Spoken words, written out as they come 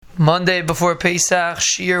Monday before Pesach,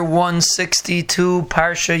 Shir 162,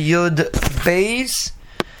 Parsha Yud Beis.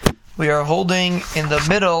 We are holding in the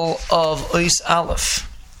middle of Ois Aleph.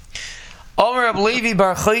 Omer Reb Levi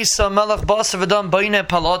Bar Chaysa Melech Basar V'Dam Baineh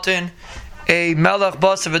Palatin. A Melech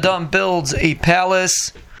Basar V'Dam builds a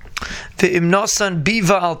palace. V'imnosan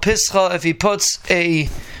Biva al Pischa. If he puts a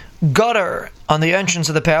gutter on the entrance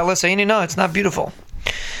of the palace, no, it's not beautiful.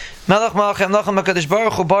 Melech Malchem Lachem HaKadosh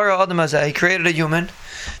Baruch Hu Bara Adam Hazeh. He created a human.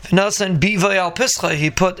 V'nasan Biva al Pischa.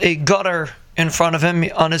 He put a gutter in front of him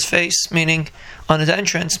on his face, meaning on his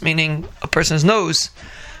entrance, meaning a person's nose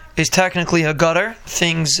is technically a gutter.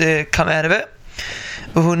 Things come out of it.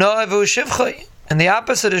 And the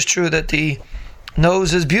opposite is true, that the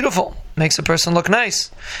nose is beautiful, makes a person look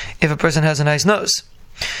nice, if a person has a nice nose.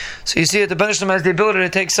 So you see that the Rebbeinu Shalom has the ability to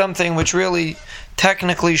take something which really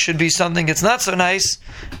technically should be something that's not so nice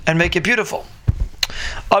and make it beautiful.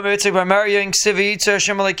 Umata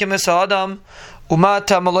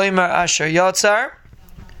Maloimer Asher Yatzar.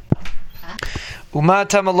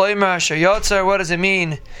 Umata Maloimer Asher Yatzar. What does it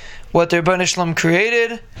mean? What the Rebbeinu Shalom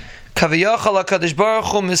created? Kaviyachal HaKadosh Baruch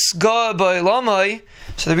Hu Misgah Ba'olamai.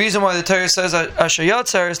 So the reason why the Torah says Asher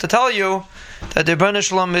Yatzar is to tell you that the Rebbeinu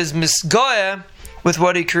Shalom is Misgah with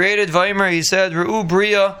what he created. Vaymer, he said, Ru'u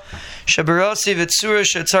Bria Shabarasi V'Tzura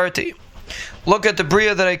Shetzarti. Look at the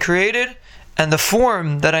Bria that I created and the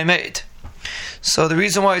form that I made. So the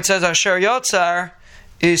reason why it says Asher Yatzar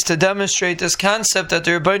is to demonstrate this concept that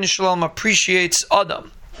the Rebbeinu Shalom appreciates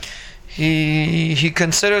Adam. He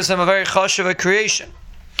considers him a very chashuv creation.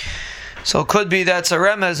 So it could be that's a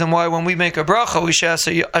remez, and why when we make a bracha we say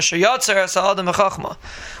Asher Yatzar as Adam v'chachma.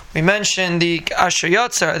 We mentioned the Asher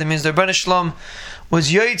Yatzar, that means the Rebbeinu Shalom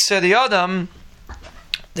was Yotzei the Adam.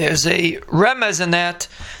 There's a remez in that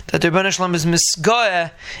the Rebbeinu Shalom is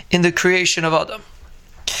misgah in the creation of Adam.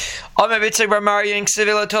 So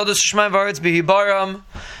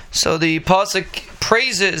the pasuk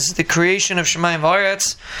praises the creation of Shemayim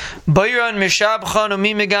V'Aretz. Bayran mishabchan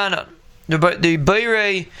umi meganan. The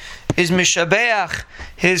Bayrei is mishabeach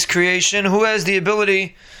his creation. Who has the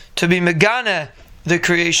ability to be megana the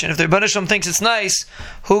creation? If the Rebbeinu Shalom thinks it's nice,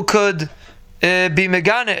 who could be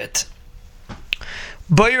megana it?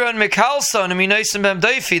 Bayran mekalson umi neisim bem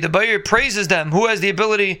daifi. The Bayer praises them. Who has the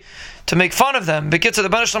ability to make fun of them? Because the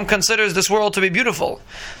Rebbeinu Shalom considers this world to be beautiful.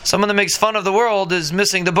 Someone that makes fun of the world is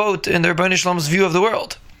missing the boat in the Rebbeinu Shalom's view of the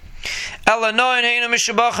world.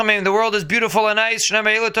 The world is beautiful and nice. The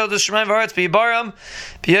Rebbeinu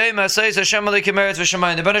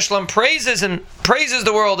Shalom praises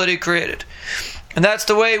the world that He created, and that's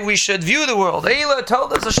the way we should view the world. Eila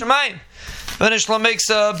told us the Shemayim. Rebbeinu Shalom makes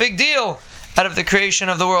a big deal out of the creation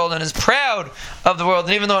of the world and is proud of the world.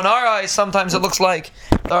 And even though in our eyes sometimes it looks like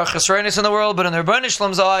there are chesronos in the world, but in the Rebbeinu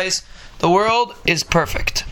Shalom's eyes the world is perfect.